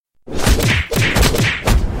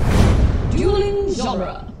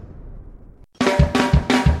genre.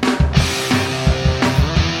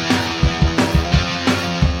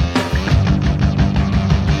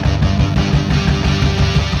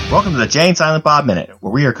 Welcome to the Jay and Silent Bob Minute,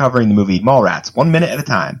 where we are covering the movie Mallrats 1 minute at a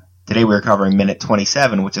time. Today we are covering minute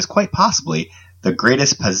 27, which is quite possibly the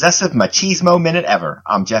greatest possessive machismo minute ever.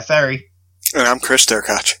 I'm Jeff Ferry. And I'm Chris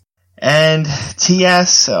Derkach. And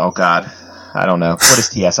TS, oh god, I don't know. What is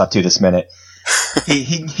TS up to this minute?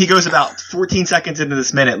 He goes about 14 seconds into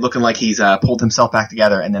this minute looking like he's pulled himself back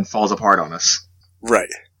together and then falls apart on us. Right.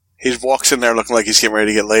 He walks in there looking like he's getting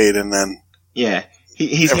ready to get laid, and then... Yeah.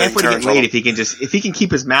 He's halfway to get laid if he can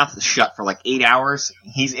keep his mouth shut for like 8 hours,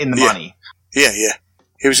 he's in the money. Yeah.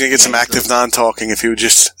 He was going to get some active non-talking if he would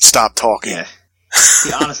just stop talking. Yeah.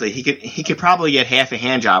 See, honestly, he could probably get half a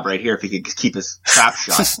hand job right here if he could keep his trap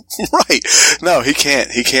shut. Right. No, he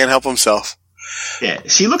can't. He can't help himself. Yeah.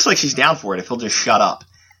 She looks like she's down for it if he'll just shut up.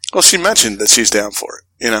 Well, she mentioned that she's down for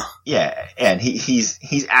it, you know. Yeah, and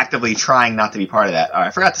he's actively trying not to be part of that. I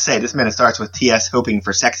forgot to say, this minute starts with T.S. hoping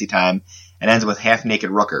for sexy time and ends with half-naked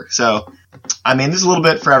Rooker. So, I mean, there's a little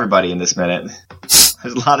bit for everybody in this minute.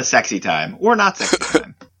 There's a lot of sexy time. Or not sexy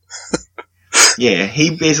time. Yeah,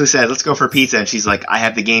 he basically said, let's go for pizza, and she's like, I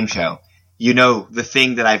have the game show. You know, the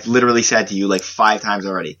thing that I've literally said to you like 5 times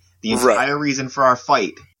already. The entire reason for our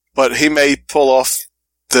fight. But he may pull off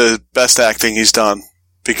the best acting he's done,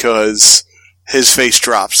 because his face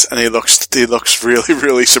drops, and he looks really,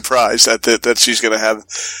 really surprised that she's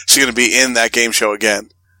gonna be in that game show again.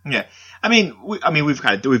 Yeah. I mean,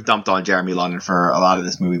 we've dumped on Jeremy London for a lot of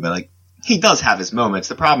this movie, but like he does have his moments.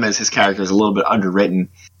 The problem is his character is a little bit underwritten,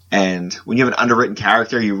 and when you have an underwritten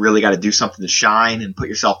character, you really got to do something to shine and put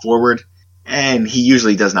yourself forward, and he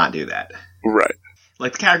usually does not do that. Right.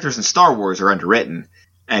 Like the characters in Star Wars are underwritten,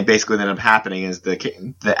 and basically what ends up happening is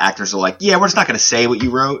the actors are like, yeah, we're just not going to say what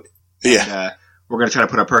you wrote. Yeah. And, we're going to try to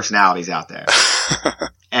put our personalities out there.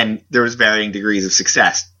 And there was varying degrees of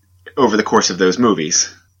success over the course of those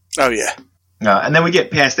movies. Oh, yeah. And then we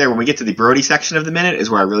get past there. When we get to the Brody section of the minute is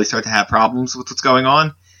where I really start to have problems with what's going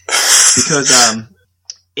on. Because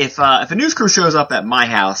if a news crew shows up at my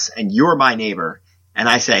house and you're my neighbor and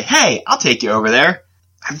I say, hey, I'll take you over there,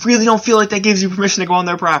 I really don't feel like that gives you permission to go on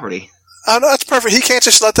their property. Oh, no, that's perfect. He can't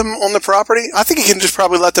just let them on the property. I think he can just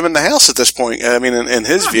probably let them in the house at this point. I mean, in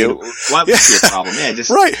his view. Why would be a problem? Yeah,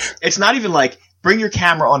 just, right. It's not even like, bring your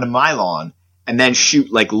camera onto my lawn and then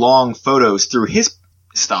shoot like long photos through his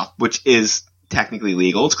stuff, which is technically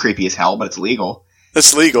legal. It's creepy as hell, but it's legal.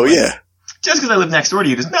 It's legal, yeah. Just because I live next door to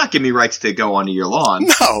you does not give me rights to go onto your lawn.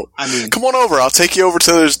 No. I mean, come on over. I'll take you over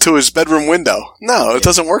to his bedroom window. No, it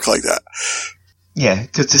doesn't work like that. Yeah,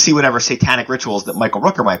 to see whatever satanic rituals that Michael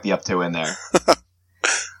Rooker might be up to in there.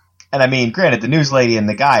 And I mean, granted, the news lady and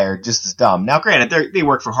the guy are just as dumb. Now, granted, they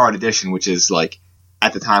work for Hard Edition, which is like,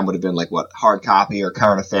 at the time would have been like, what, Hard Copy or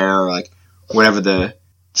Current Affair or like whatever the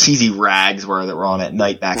cheesy rags were that were on at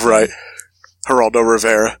night back then. Right. Geraldo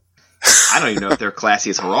Rivera. I don't even know if they're classy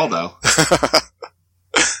as Geraldo.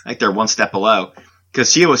 Like they're one step below.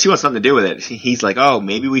 Because she wants something to do with it. He's like, oh,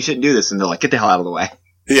 maybe we shouldn't do this. And they're like, get the hell out of the way.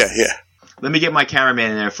 Yeah. Let me get my cameraman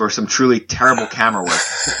in there for some truly terrible camera work.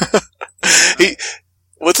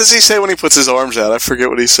 What does he say when he puts his arms out? I forget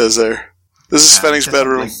what he says there. This is Spenning's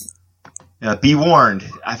bedroom. Be warned.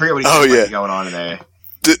 I forget what he says going on in there.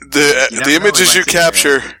 The images you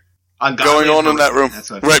capture going on in that room.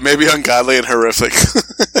 Right, maybe ungodly and horrific.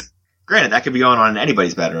 Granted, that could be going on in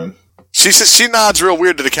anybody's bedroom. She nods real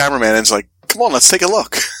weird to the cameraman and is like, come on, let's take a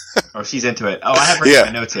look. Oh, she's into it. Oh, I have written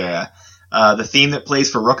my notes here. The theme that plays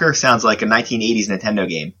for Rooker sounds like a 1980s Nintendo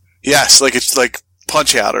game. Yes, like it's like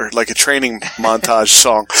Punch-Out or like a training montage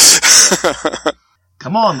song.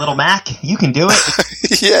 Come on, little Mac. You can do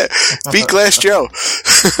it. Yeah. Beat Glass Joe.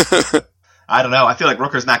 I don't know. I feel like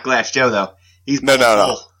Rooker's not Glass Joe, though. He's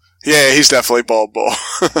No. Yeah, he's definitely Bald Bull.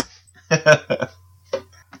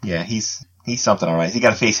 Yeah, he's something, all right. You got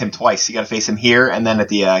to face him twice. You got to face him here and then at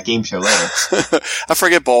the game show later. I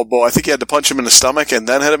forget Bald Bull. I think you had to punch him in the stomach and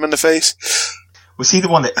then hit him in the face. Was he the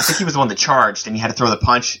one that? I think he was the one that charged, and you had to throw the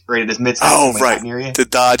punch right at his midsection. Oh, right. Near you. To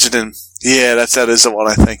dodge it in. Yeah, that is the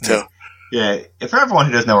one I think too. Yeah. For everyone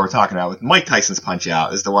who doesn't know what we're talking about, with Mike Tyson's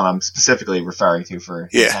Punch-Out is the one I'm specifically referring to for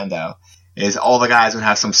Nintendo. Is all the guys would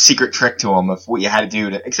have some secret trick to him of what you had to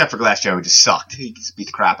do to, except for Glass Joe, who just sucked. He just beat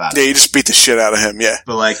the crap out of him. Yeah, you just beat the shit out of him, yeah.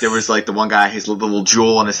 But like, there was like the one guy, his little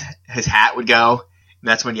jewel on his hat would go, and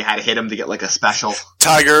that's when you had to hit him to get like a special.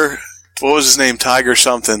 Tiger, what was his name? Tiger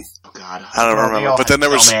something. Oh god. I don't remember. But then there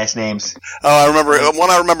was dumbass names. Oh, I remember, one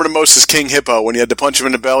I remember the most is King Hippo. When you had to punch him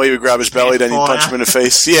in the belly, you would grab his belly, then you punch him in the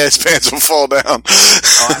face. Yeah, his pants would fall down.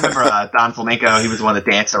 Oh, I remember Don Flamenco, he was the one that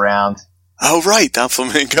danced around. Oh, right, Don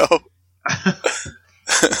Flamingo.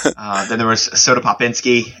 Then there was Soda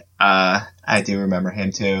Popinski. I do remember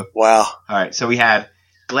him too. Wow. All right, so we had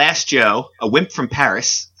Glass Joe, a wimp from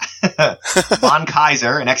Paris. Von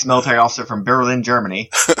Kaiser, an ex-military officer from Berlin, Germany.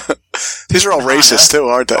 These are all racist too,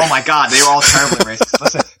 aren't they? Oh my god, they were all terribly racist.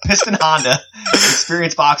 Listen, Piston Honda, an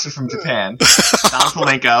experienced boxer from Japan. Don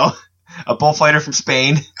Flamenco, a bullfighter from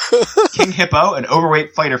Spain. King Hippo, an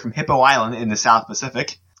overweight fighter from Hippo Island in the South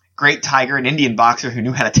Pacific. Great Tiger, an Indian boxer who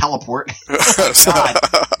knew how to teleport. Oh my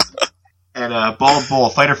god. And Bald Bull, a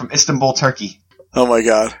fighter from Istanbul, Turkey. Oh my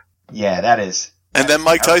god. Yeah, that is. And then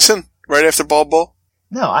Mike Tyson, right after Bald Bull?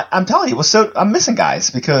 No, I'm telling you, I'm missing guys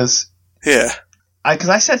because. Yeah.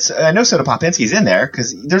 Because I know Soda Popinski's in there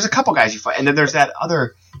because there's a couple guys you fight, and then there's that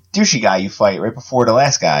other douchey guy you fight right before the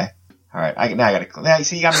last guy. All right, you got me going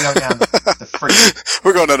down the freaking.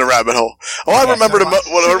 We're going down a rabbit hole. Oh, I remember that's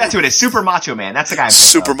what it is. Super Macho Man. That's the guy.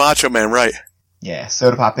 Super Macho Man, right? Yeah,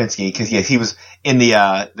 Soda Popinski, because he was in the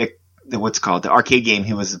what's it called, the arcade game.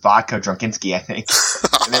 He was Vodka Drunkinski, I think.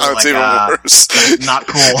 And they were That's even worse. Not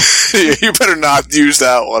cool. Yeah, you better not use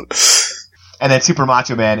that one. And then Super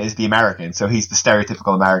Macho Man is the American, so he's the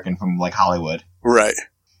stereotypical American from like Hollywood. Right.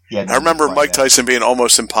 Yeah, I remember Mike Tyson being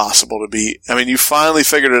almost impossible to beat. I mean, you finally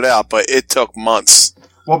figured it out, but it took months.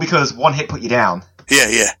 Well, because one hit put you down.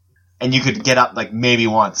 Yeah. And you could get up like maybe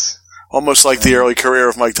once. Almost like the early career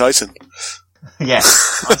of Mike Tyson. Yeah,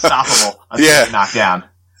 unstoppable until you get knocked down.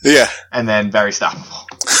 Yeah. And then very stoppable.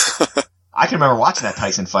 I can remember watching that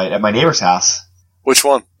Tyson fight at my neighbor's house. Which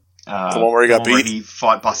one? The one where he got beat? Where he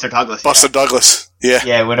fought Buster Douglas. Buster Douglas. Yeah.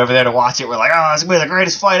 Yeah, we went over there to watch it. We're like, oh, it's going to be the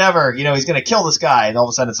greatest fight ever. You know, he's going to kill this guy. And all of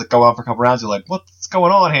a sudden it's like going on for a couple rounds. You're like, what's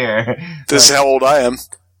going on here? This is how old I am.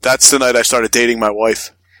 That's the night I started dating my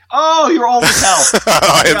wife. Oh, you're old as hell.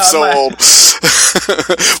 I am so old.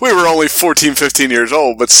 We were only 14, 15 years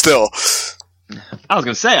old, but still. I was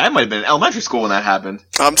going to say, I might have been in elementary school when that happened.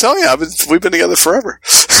 I'm telling you, we've been together forever.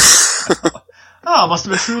 Oh, it must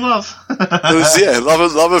have been true love. It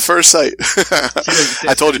was, love at first sight.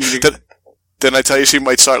 I told you. Didn't I tell you she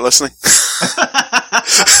might start listening?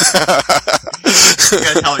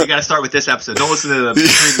 You gotta start with this episode. Don't listen to the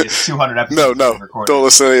previous 200 episodes. No, don't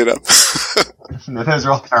listen to any of them. No, those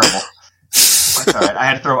are all terrible. That's all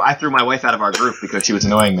right. I threw my wife out of our group because she was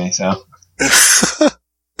annoying me. So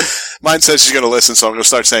mine says she's going to listen, so I'm going to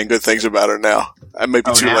start saying good things about her now. I might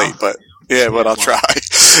be too late, but but I'll try.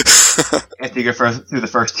 After you go through the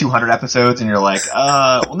first 200 episodes, and you're like,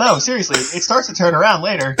 well, no, seriously, it starts to turn around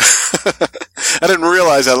later. I didn't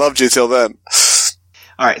realize I loved you till then.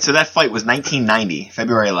 All right, so that fight was 1990,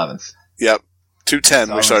 February 11th. Yep,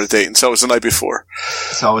 2/10 we started dating, so it was the night before.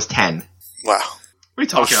 So I was 10. Wow. What are you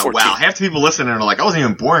talking about? Wow, half the people listening are like, I wasn't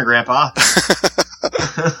even born, Grandpa.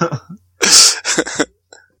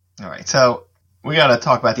 All right, so we got to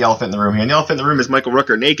talk about the elephant in the room here. And the elephant in the room is Michael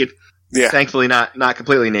Rooker naked. Yeah. Thankfully, not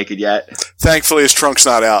completely naked yet. Thankfully, his trunk's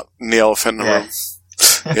not out in the elephant in the room.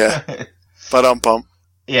 Yeah. But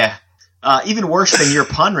Yeah. Even worse than your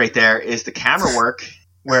pun right there is the camera work,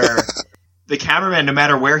 where the cameraman, no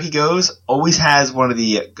matter where he goes, always has one of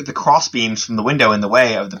the cross beams from the window in the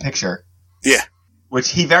way of the picture. Yeah. Which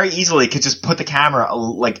he very easily could just put the camera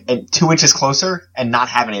like 2 inches closer and not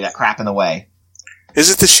have any of that crap in the way.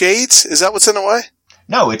 Is it the shades? Is that what's in the way?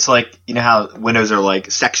 No, it's like, you know how windows are like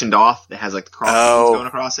sectioned off? It has like the cross beams going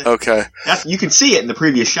across it? Okay. You can see it in the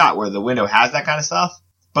previous shot where the window has that kind of stuff.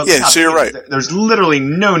 But yeah, so you're right. There's literally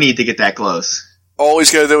no need to get that close. All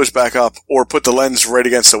he's got to do is back up or put the lens right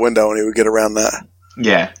against the window and he would get around that.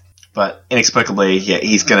 Yeah. But inexplicably,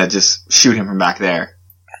 he's going to just shoot him from back there.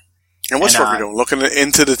 And what's Rooker doing? Looking at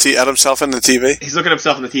himself in the TV? He's looking at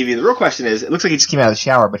himself in the TV. The real question is, it looks like he just came out of the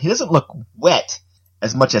shower, but he doesn't look wet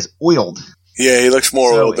as much as oiled. Yeah, he looks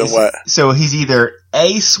more oiled than wet. So he's either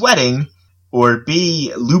A, sweating, or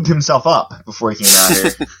B, lubed himself up before he came out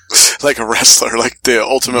here. Like a wrestler, like the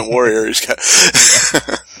Ultimate Warrior. He's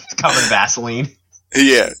covered in Vaseline.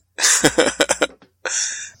 Yeah.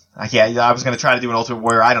 I was going to try to do an Ultimate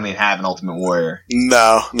Warrior. I don't even have an Ultimate Warrior.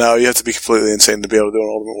 No, you have to be completely insane to be able to do an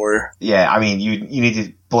Ultimate Warrior. Yeah, I mean, you need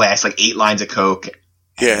to blast like 8 lines of coke.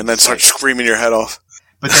 Yeah, and then start screaming your head off.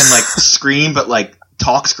 But then like scream, but like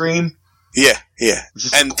talk scream. Yeah.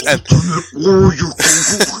 And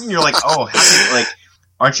you're like, oh,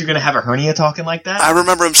 aren't you going to have a hernia talking like that? I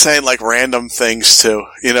remember him saying like random things too,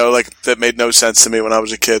 like that made no sense to me when I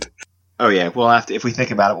was a kid. Oh yeah, we'll have to, if we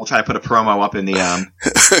think about it, we'll try to put a promo up in the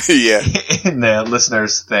in the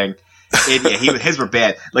listeners thing. His were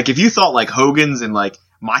bad. Like if you thought like Hogan's and like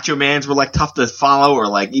Macho Man's were like tough to follow, or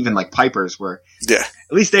like even like Piper's were. Yeah.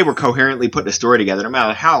 At least they were coherently putting a story together, no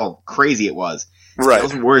matter how crazy it was. Right.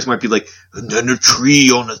 Those words might be like, and then a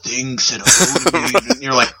tree on a thing said hello to me. And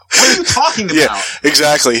you're like, what are you talking about? Yeah,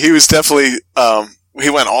 exactly. He was definitely, he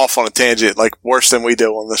went off on a tangent, like worse than we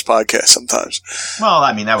do on this podcast sometimes. Well,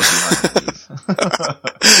 I mean, that would be hard to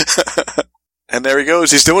believe. And there he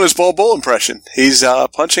goes. He's doing his Bald Bull impression. He's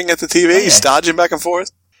punching at the TV. Okay. He's dodging back and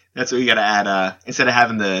forth. That's what you gotta add, instead of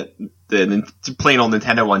having the plain old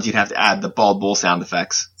Nintendo ones, you'd have to add the Bald Bull sound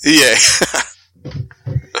effects. Yeah.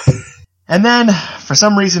 And then, for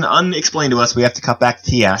some reason unexplained to us, we have to cut back to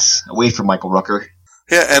TS, away from Michael Rooker.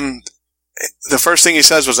 Yeah, and the first thing he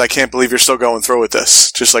says was, I can't believe you're still going through with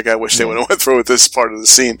this. Just like I wish they would have went through with this part of the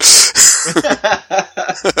scene.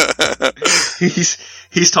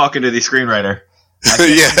 He's talking to the screenwriter. I can't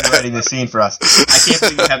believe you're writing this scene for us. I can't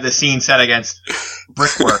believe you have this scene set against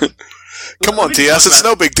brickwork. Come on, TS, it's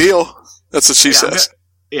no big deal. That's what she says.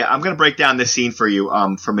 I'm going to break down this scene for you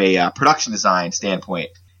from a production design standpoint.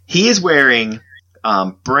 He is wearing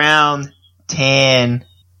brown, tan,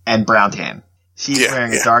 and brown tan. She's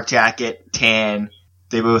wearing a dark jacket, tan.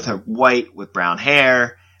 They both have white with brown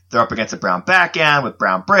hair. They're up against a brown background with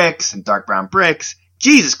brown bricks and dark brown bricks.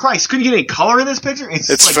 Jesus Christ, couldn't you get any color in this picture? It's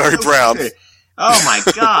like very brown. Good. Oh my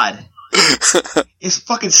God. It's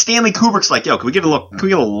fucking Stanley Kubrick's like, yo, can we get a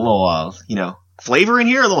little, flavor in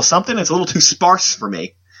here? A little something? It's a little too sparse for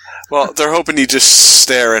me. Well, they're hoping you just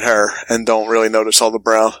stare at her and don't really notice all the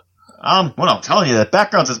brown. Well, I'm telling you, the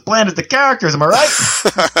background's as bland as the characters, am I right?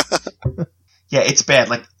 Yeah, it's bad.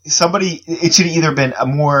 Like, it should have either been a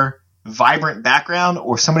more vibrant background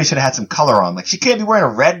or somebody should have had some color on. Like, she can't be wearing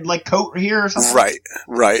a red, coat here or something.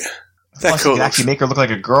 Right. That could actually make her look like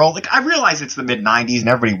a girl. Like, I realize it's the mid-90s and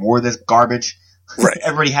everybody wore this garbage. Right.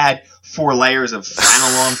 Everybody had 4 layers of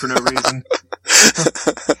flannel on for no reason.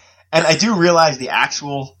 And I do realize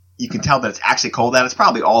you can tell that it's actually cold out. It's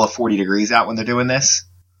probably all of 40 degrees out when they're doing this.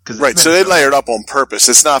 Right, so they layered up on purpose.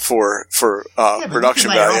 It's not for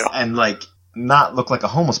production value. And, not look like a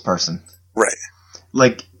homeless person. Right.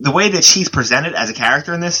 Like, the way that she's presented as a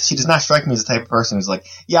character in this, she does not strike me as the type of person who's like,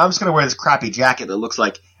 yeah, I'm just going to wear this crappy jacket that looks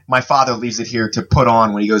like my father leaves it here to put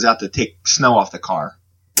on when he goes out to take snow off the car.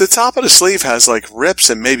 The top of the sleeve has, rips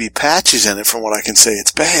and maybe patches in it from what I can see.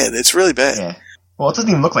 It's bad. It's really bad. Yeah. Well, it doesn't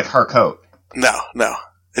even look like her coat. No.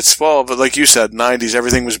 But like you said, 90s,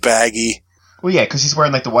 everything was baggy. Well, yeah, because she's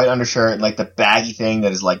wearing, the white undershirt and, the baggy thing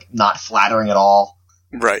that is, not flattering at all.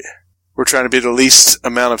 Right. We're trying to be the least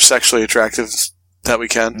amount of sexually attractive that we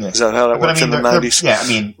can. Yeah. Is that how that works in the 90s? Yeah, I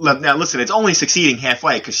mean, now listen, it's only succeeding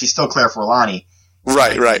halfway because she's still Claire Forlani.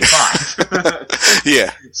 Right.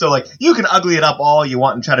 Yeah. So, you can ugly it up all you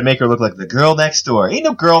want and try to make her look like the girl next door. Ain't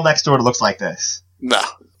no girl next door that looks like this. No.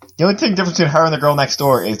 The only thing difference between her and the girl next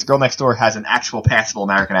door is the girl next door has an actual passable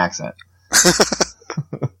American accent.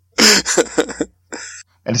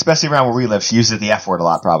 And especially around where we live, she uses the F word a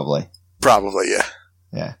lot, probably. Probably, yeah.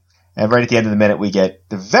 Yeah. And right at the end of the minute, we get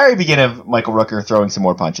the very beginning of Michael Rooker throwing some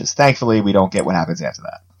more punches. Thankfully, we don't get what happens after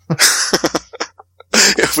that.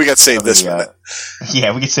 We got saved this minute.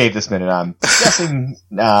 Yeah, we get saved this minute. I'm guessing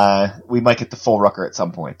we might get the full Rooker at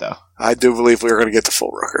some point, though. I do believe we are going to get the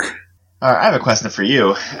full Rooker. All right, I have a question for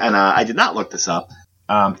you, and I did not look this up.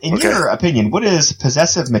 In your opinion, what is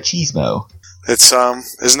possessive machismo? It's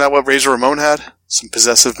isn't that what Razor Ramon had? Some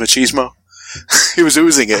possessive machismo. He was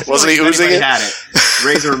oozing it, wasn't he? Oozing it. Had it.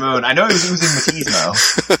 Razor Ramon. I know he was oozing machismo.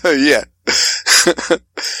 Yeah.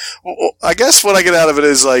 Well, I guess what I get out of it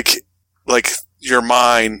is like your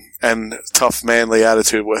mind and tough manly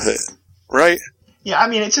attitude with it, right? Yeah, I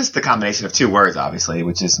mean it's just the combination of 2 words, obviously,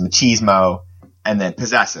 which is machismo and then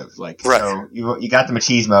possessive. Right. So you got the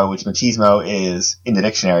machismo, which machismo is in the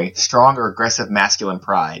dictionary strong or aggressive masculine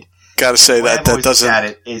pride. Got to say that doesn't. At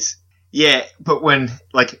it is but when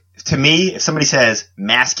to me, if somebody says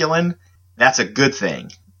masculine, that's a good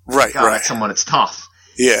thing. Right. That's someone that's tough.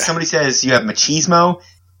 Yeah. If somebody says you have machismo,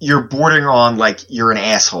 you're bordering on you're an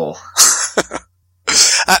asshole.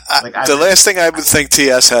 The last thing I would think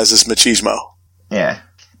TS has is machismo. Yeah.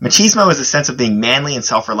 Machismo is a sense of being manly and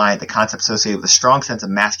self-reliant, the concept associated with a strong sense of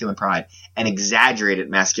masculine pride and exaggerated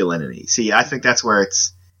masculinity. See, I think that's where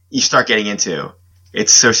you start getting into.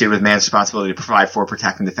 It's associated with man's responsibility to provide for,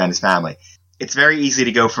 protect, and defend his family. It's very easy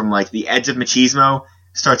to go from the edge of machismo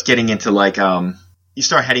starts getting into you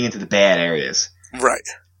start heading into the bad areas. Right.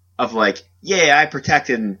 Of I protect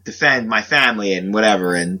and defend my family and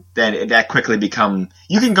whatever, and then that quickly you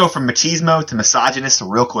can go from machismo to misogynist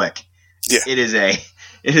real quick. Yeah.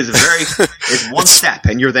 It's one step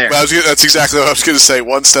and you're there. Well, that's exactly what I was going to say.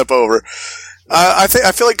 One step over. I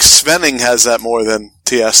feel like Svenning has that more than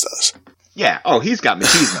TS does. Yeah. Oh, he's got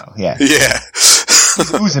machismo. Yeah. Yeah.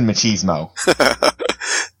 He's oozing machismo.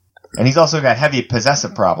 And he's also got heavy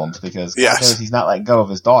possessive problems because God knows he's not letting go of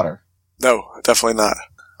his daughter. No, definitely not.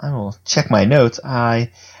 I will check my notes. The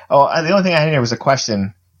only thing I had here was a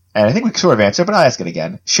question, and I think we sort of answered, but I'll ask it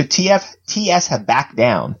again. Should TS have backed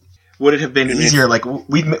down? Would it have been easier? Like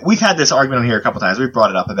we've had this argument on here a couple times. We've brought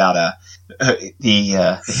it up about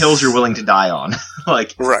the hills you're willing to die on.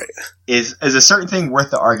 Like, right? Is a certain thing worth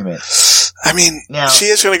the argument? I mean, now, she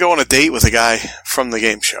is going to go on a date with a guy from the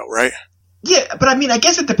game show, right? Yeah, but I mean, I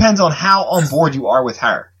guess it depends on how on board you are with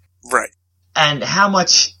her, right? And how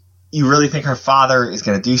much you really think her father is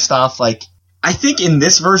going to do stuff. Like, I think in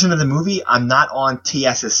this version of the movie, I'm not on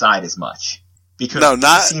TS's side as much because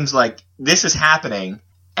it seems like this is happening.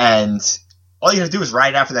 And all you have to do is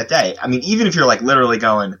ride after that day. I mean, even if you're like literally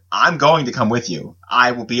going, I'm going to come with you.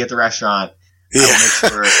 I will be at the restaurant. Yeah. I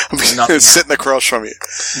will make sure nothing sitting across from you.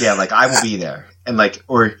 Yeah, like I will be there. And like,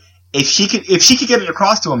 or if she could get it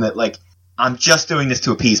across to him that like, I'm just doing this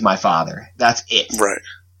to appease my father. That's it. Right.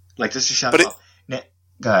 Like just to shut up.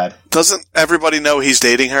 Go ahead. Doesn't everybody know he's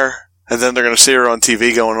dating her? And then they're going to see her on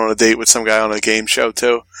TV going on a date with some guy on a game show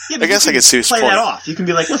too. Yeah, I guess I could see his point. Play that off. You can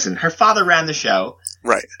be like, listen, her father ran the show.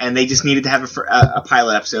 Right. And they just needed to have a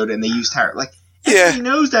pilot episode, and they used her. Like, everybody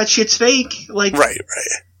knows that shit's fake. Like, right.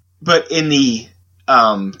 But in the,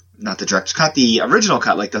 not the director's cut, the original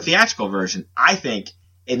cut, like the theatrical version, I think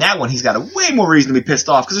in that one he's got a way more reason to be pissed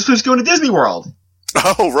off because they're supposed to go to Disney World.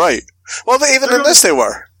 Oh, right. Well, even in this they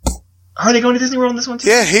were. Are they going to Disney World in this one too?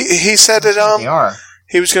 Yeah, he said that they are.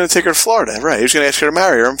 He was going to take her to Florida, right? He was going to ask her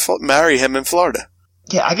to marry him in Florida.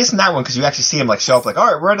 Yeah, I guess in that one, because you actually see him like show up like, all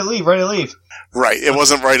right, we're ready to leave. Right. It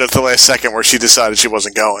wasn't right at the last second where she decided she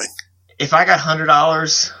wasn't going. If I got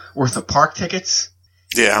 $100 worth of park tickets,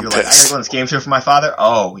 yeah, I'm pissed. Like, I gotta go on this game show for my father.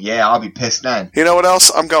 Oh, yeah, I'll be pissed then. You know what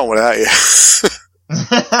else? I'm going without you.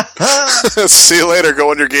 See you later.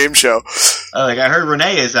 Go on your game show. Like I heard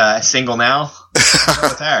Renee is single now. I'll go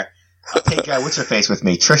with her. I'll take what's her face with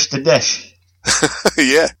me, Trish the Dish.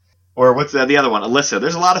 Yeah. Or what's the other one? Alyssa.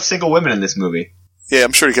 There's a lot of single women in this movie. Yeah,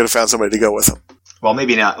 I'm sure he could have found somebody to go with him. Well,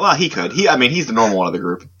 maybe not. Well, he could. He's the normal one of the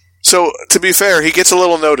group. So, to be fair, he gets a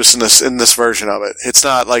little notice in this version of it. It's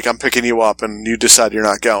not like I'm picking you up and you decide you're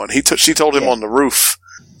not going. She told him on the roof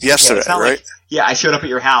yesterday, right? Like, I showed up at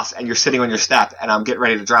your house and you're sitting on your step and I'm getting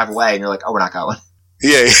ready to drive away and you're like, oh, we're not going.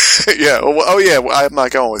 Yeah, yeah. Oh, yeah, I'm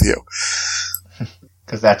not going with you.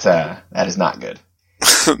 Because that is not good.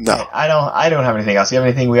 No. I don't have anything else. Do you have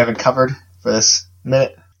anything we haven't covered for this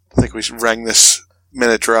minute? I think we should wring this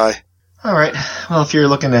minute dry. All right. Well, if you're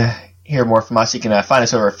looking to hear more from us, you can find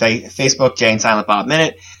us over at Facebook, Jay and Silent Bob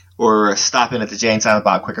Minute, or stop in at the Jay and Silent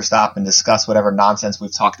Bob Quicker Stop and discuss whatever nonsense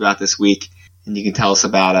we've talked about this week. And you can tell us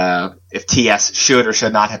about if TS should or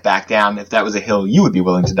should not have backed down, if that was a hill you would be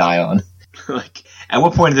willing to die on. Like, at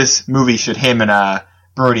what point of this movie should him and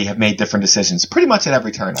Brody have made different decisions? Pretty much at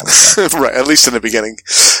every turn, I would say. Right, at least in the beginning.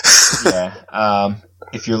 Yeah.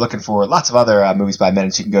 If you're looking for lots of other Movies by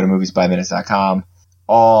Minutes, you can go to moviesbyminutes.com.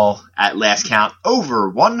 All at last count, over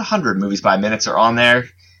 100 Movies by Minutes are on there.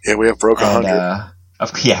 Yeah, we have broke 100.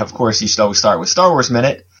 Of course, you should always start with Star Wars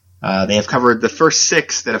Minute. They have covered the first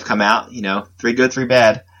 6 that have come out, 3 good, 3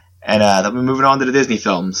 bad. And they'll be moving on to the Disney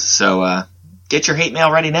films. So get your hate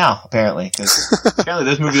mail ready now, apparently. Because apparently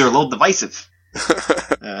those movies are a little divisive. You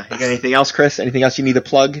got anything else, Chris? Anything else you need to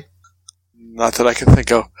plug? Not that I can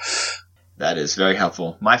think of. That is very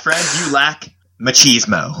helpful. My friend, you lack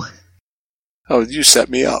machismo. Oh, you set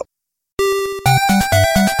me up.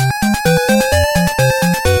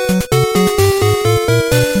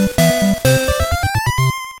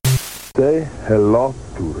 Say hello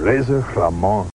to Razor Ramon.